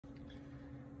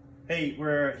Hey,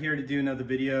 we're here to do another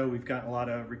video. We've gotten a lot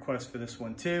of requests for this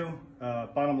one too.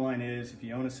 Bottom line is, if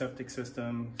you own a septic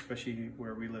system, especially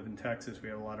where we live in Texas, we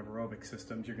have a lot of aerobic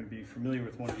systems. You're going to be familiar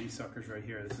with one of these suckers right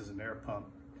here. This is an air pump.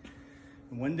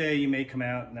 And one day you may come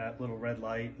out and that little red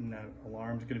light and that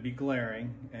alarm's going to be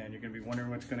glaring, and you're going to be wondering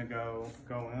what's going to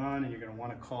going on, and you're going to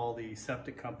want to call the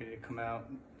septic company to come out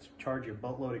and charge you a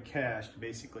boatload of cash to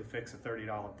basically fix a $30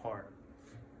 part.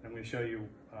 I'm going to show you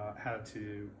how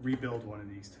to rebuild one of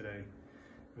these today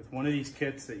with one of these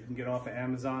kits that you can get off of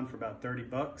Amazon for about 30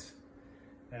 bucks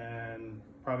and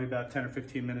probably about 10 or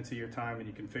 15 minutes of your time, and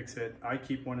you can fix it. I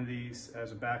keep one of these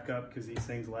as a backup because these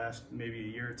things last maybe a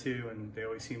year or two and they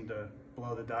always seem to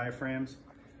blow the diaphragms.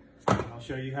 And I'll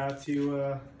show you how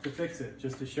to fix it.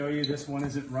 Just to show you, this one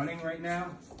isn't running right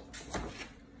now.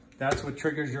 That's what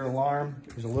triggers your alarm.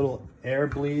 There's a little air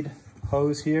bleed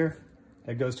hose here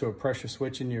that goes to a pressure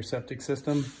switch in your septic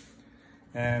system.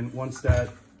 And once that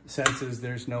senses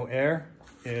there's no air,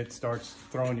 it starts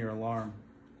throwing your alarm.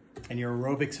 And your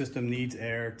aerobic system needs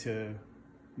air to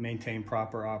maintain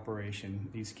proper operation.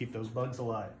 It needs to keep those bugs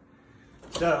alive.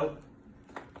 So,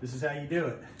 this is how you do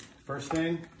it. First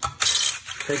thing,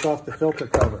 take off the filter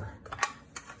cover,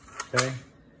 okay?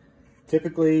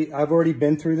 Typically, I've already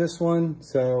been through this one,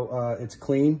 so it's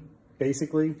clean,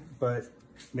 basically, but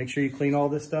make sure you clean all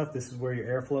this stuff. This is where your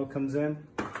airflow comes in.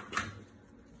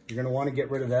 You're gonna wanna get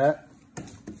rid of that.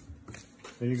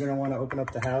 Then you're gonna wanna open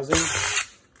up the housing.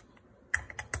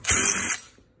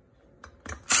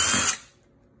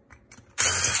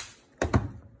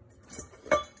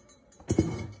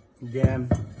 Again,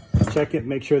 check it,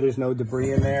 make sure there's no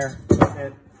debris in there.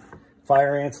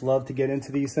 Fire ants love to get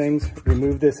into these things.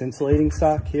 Remove this insulating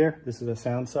sock here. This is a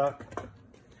sound sock.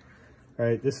 All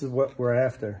right, this is what we're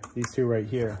after, these two right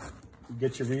here.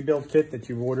 Get your rebuild kit that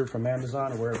you've ordered from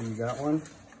Amazon or wherever you got one.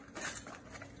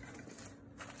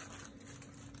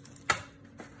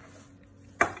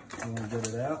 You want to get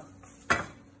it out.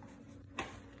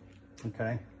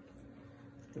 Okay.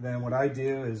 And then what I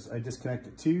do is I disconnect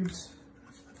the tubes,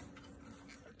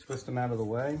 twist them out of the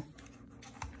way.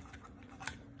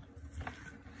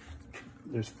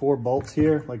 There's 4 bolts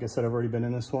here. Like I said, I've already been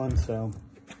in this one, so,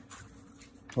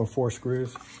 or 4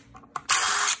 screws.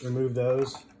 Remove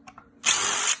those.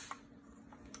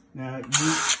 Now,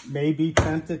 you may be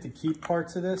tempted to keep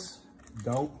parts of this.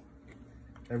 Don't.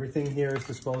 Everything here is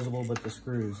disposable but the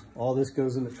screws. All this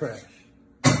goes in the trash.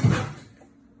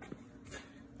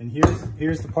 And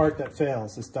here's the part that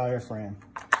fails, this diaphragm.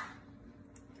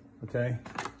 Okay?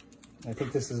 I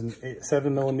think this is a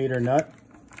 7mm nut.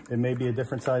 It may be a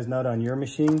different size nut on your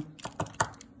machine.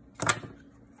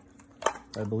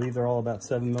 I believe they're all about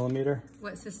 7mm.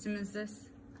 What system is this?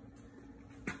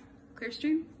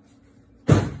 Clearstream?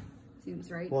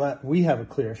 Seems right. Well, we have a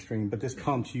Clearstream, but this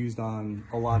pump's used on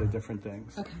a lot of different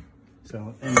things. Okay.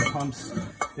 So, and the pumps,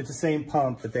 it's the same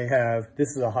pump, but they have, this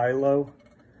is a high-blow,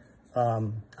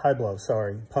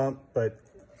 pump, but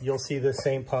you'll see this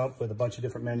same pump with a bunch of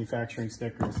different manufacturing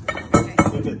stickers. Okay.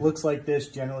 If it looks like this,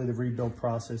 generally the rebuild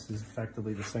process is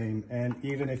effectively the same. And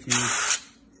even if you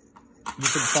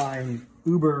can find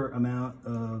uber amount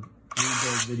of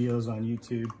rebuild videos on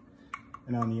YouTube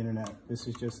and on the internet. This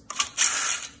is just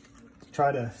to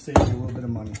try to save you a little bit of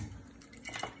money.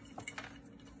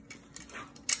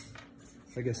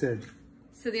 Like I said.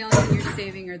 So the only thing you're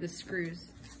saving are the screws.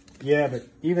 Yeah, but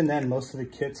even then, most of the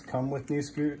kits come with new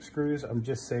screws. I'm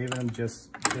just saving them just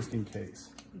in case.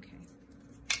 Okay.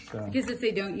 So. Because if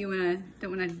they don't,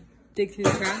 don't wanna dig through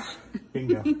the trash.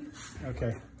 Bingo.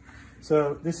 Okay.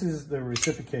 So this is the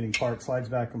reciprocating part, slides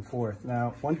back and forth.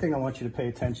 Now, one thing I want you to pay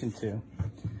attention to,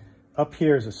 up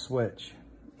here is a switch.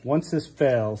 Once this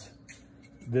fails,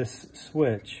 this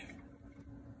switch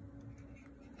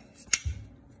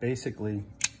basically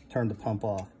turned the pump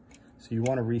off. So you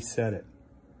want to reset it,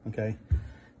 okay?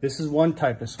 This is one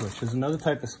type of switch. There's another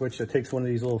type of switch that takes one of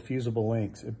these little fusible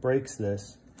links. It breaks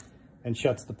this and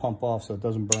shuts the pump off so it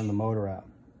doesn't burn the motor out.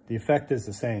 The effect is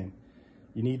the same.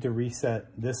 You need to reset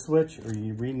this switch, or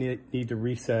you need to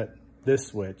reset this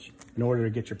switch in order to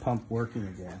get your pump working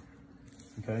again,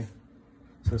 okay?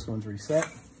 So this one's reset.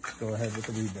 Let's go ahead with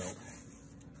the rebuild.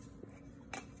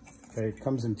 Okay, it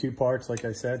comes in 2 parts, like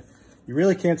I said. You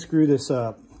really can't screw this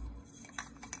up.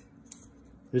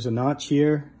 There's a notch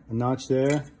here, a notch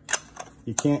there.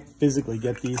 You can't physically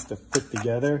get these to fit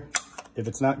together. If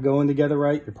it's not going together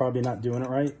right, you're probably not doing it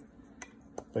right.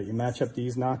 But you match up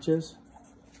these notches.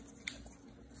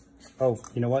 Oh,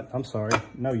 you know what? I'm sorry.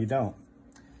 No, you don't.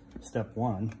 Step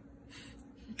 1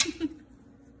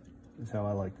 is how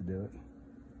I like to do it.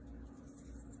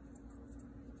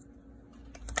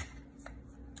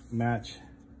 Match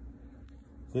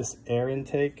this air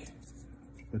intake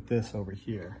with this over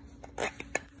here.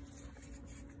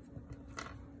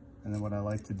 And then what I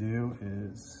like to do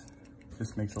is,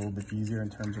 just makes it a little bit easier in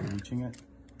terms of reaching it.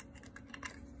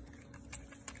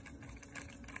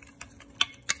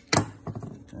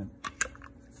 And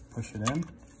push it in.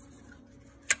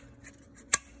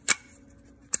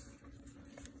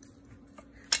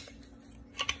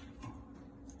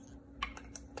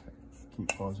 Can you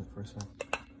pause it for a second?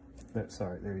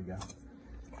 Sorry, there you go.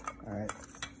 All right,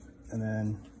 and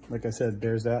then, like I said,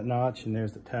 there's that notch and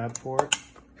there's the tab for it.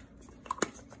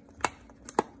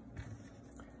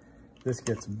 This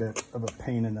gets a bit of a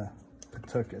pain in the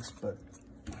patookus, but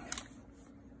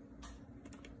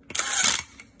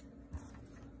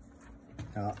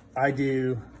now I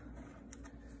do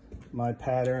my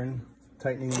pattern,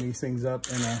 tightening these things up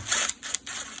in a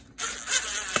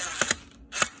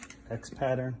X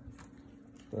pattern,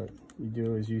 but you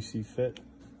do as you see fit.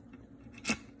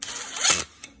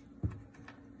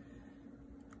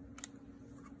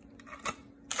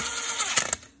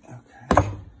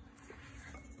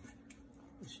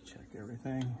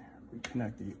 Everything.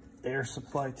 Reconnect the air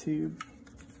supply tube.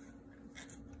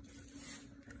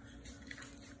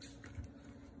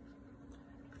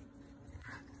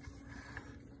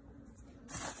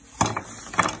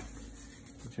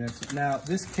 Now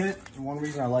this kit, one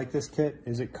reason I like this kit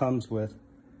is it comes with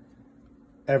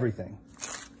everything.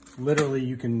 Literally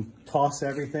you can toss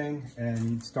everything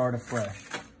and start afresh.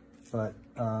 But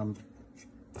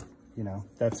you know,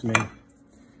 that's me.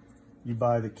 You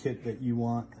buy the kit that you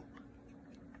want.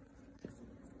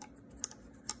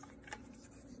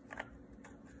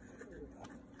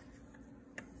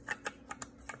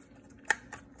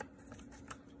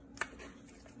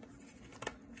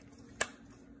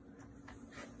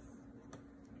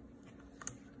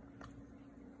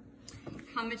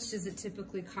 How much does it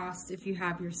typically cost if you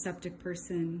have your septic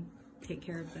person take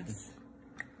care of this?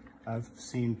 I've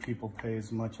seen people pay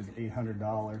as much as $800,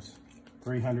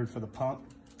 $300 for the pump,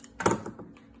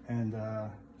 and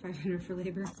 $500 for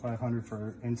labor. $500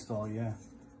 for install, yeah.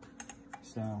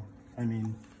 So, I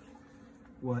mean,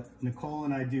 what Nicole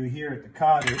and I do here at the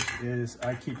cottage is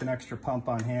I keep an extra pump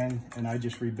on hand and I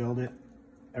just rebuild it.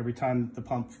 Every time the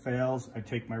pump fails, I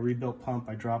take my rebuilt pump,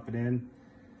 I drop it in.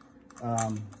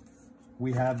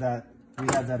 We have that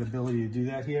ability to do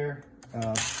that here.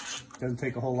 Doesn't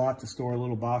take a whole lot to store a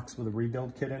little box with a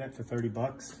rebuild kit in it for 30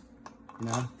 bucks, you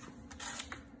know?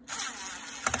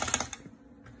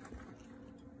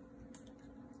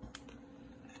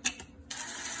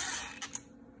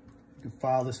 You can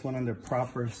file this one under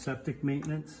proper septic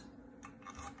maintenance.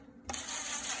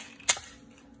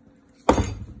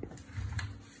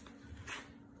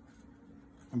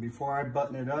 And before I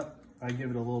button it up, I give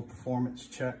it a little performance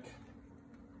check.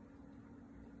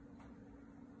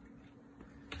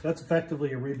 So that's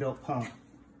effectively a rebuilt pump.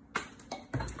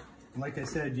 And like I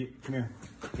said, come here.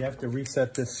 You have to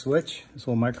reset this switch, this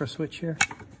little micro switch here.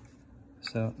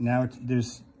 So now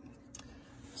there's,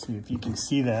 see if you can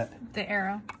see that. The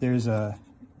arrow. There's a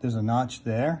notch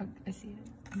there. Oh, I see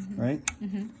it. Mm-hmm. Right?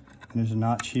 Mm-hmm. And there's a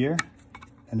notch here,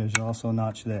 and there's also a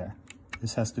notch there.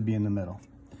 This has to be in the middle.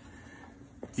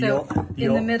 So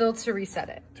in the middle to reset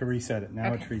it. To reset it.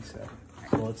 Now okay. It's reset.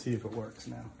 So let's see if it works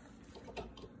now.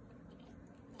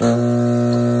 Perfect.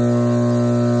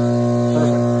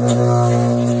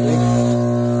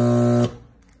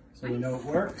 So we know it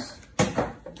works.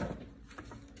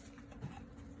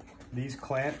 These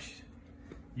clamps,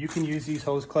 you can use these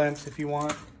hose clamps if you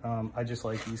want. I just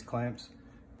like these clamps,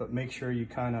 but make sure you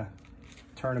kind of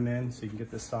turn them in so you can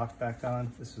get the sock back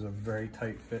on. This is a very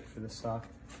tight fit for this sock.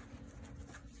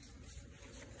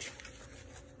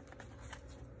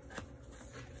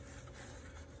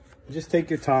 Just take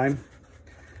your time.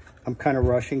 I'm kind of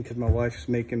rushing because my wife's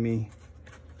making me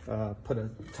put a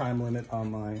time limit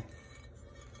on my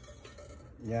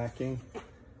yakking.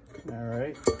 All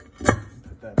right,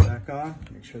 put that back on,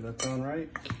 make sure that's on right.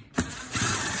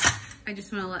 I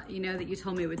just want to let you know that you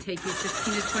told me it would take you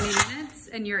 15 to 20 minutes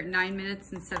and you're at 9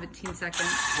 minutes and 17 seconds.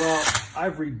 Well,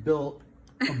 I've rebuilt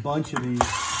a bunch of these.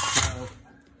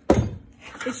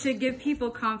 It should give people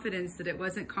confidence that it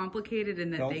wasn't complicated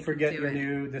and that they could do it. Don't forget your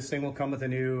new, this thing will come with a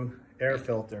new air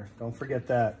filter. Don't forget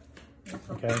that,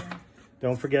 okay?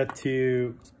 Don't forget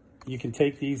to, you can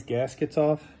take these gaskets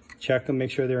off, check them, make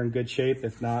sure they're in good shape.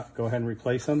 If not, go ahead and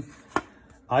replace them.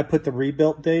 I put the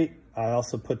rebuilt date. I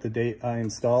also put the date I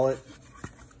install it.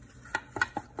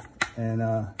 And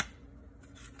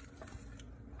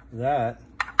that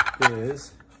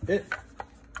is it.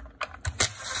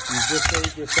 You just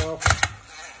saved yourself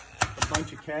a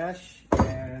bunch of cash.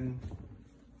 And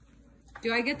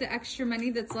do I get the extra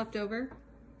money that's left over?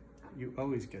 You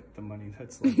always get the money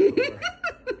that's left over.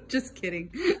 Just kidding.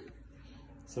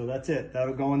 So that's it.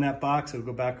 That'll go in that box. It'll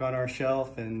go back on our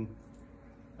shelf, and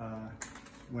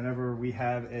whenever we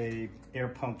have a air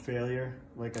pump failure,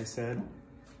 like I said,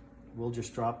 we'll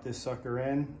just drop this sucker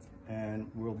in and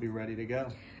we'll be ready to go.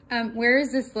 Where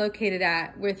is this located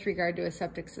at with regard to a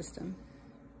septic system?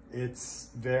 It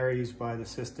varies by the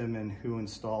system and who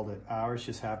installed it. Ours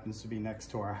just happens to be next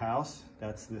to our house.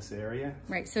 That's this area.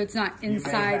 Right, so it's not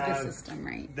inside the system,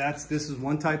 right? This is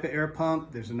one type of air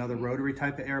pump. There's another rotary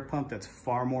type of air pump that's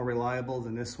far more reliable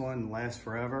than this one and lasts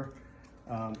forever.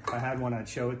 If I had one, I'd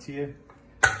show it to you.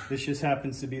 This just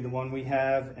happens to be the one we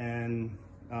have, and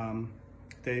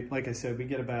like I said, we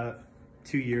get about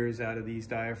 2 years out of these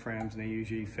diaphragms, and they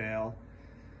usually fail.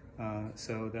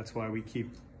 So that's why we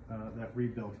keep that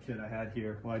rebuild kit I had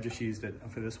here. Well, I just used it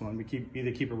for this one. We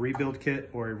either keep a rebuild kit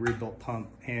or a rebuilt pump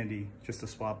handy just to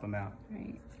swap them out.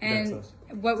 Right. And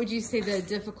what would you say the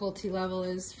difficulty level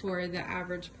is for the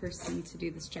average person to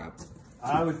do this job?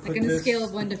 I would put like on a scale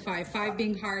of 1 to 5, 5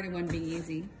 being hard and 1 being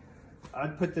easy.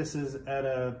 I'd put this as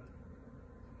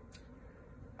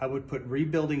I would put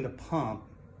rebuilding the pump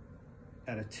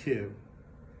at a 2.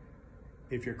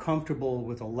 If you're comfortable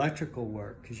with electrical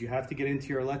work, because you have to get into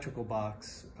your electrical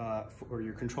box or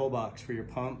your control box for your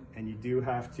pump, and you do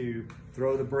have to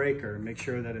throw the breaker, make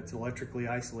sure that it's electrically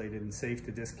isolated and safe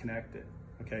to disconnect it.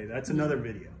 Okay, that's another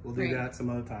video. We'll do that some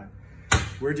other time.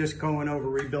 We're just going over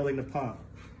rebuilding the pump.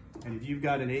 And if you've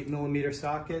got an 8mm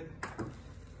socket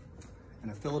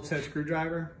and a Phillips head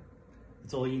screwdriver,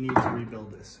 that's all you need to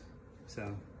rebuild this.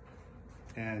 So,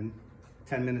 and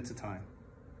 10 minutes of time.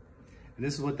 And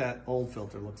this is what that old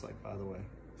filter looks like, by the way,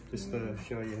 just to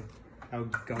show you how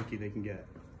gunky they can get.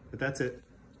 But that's it.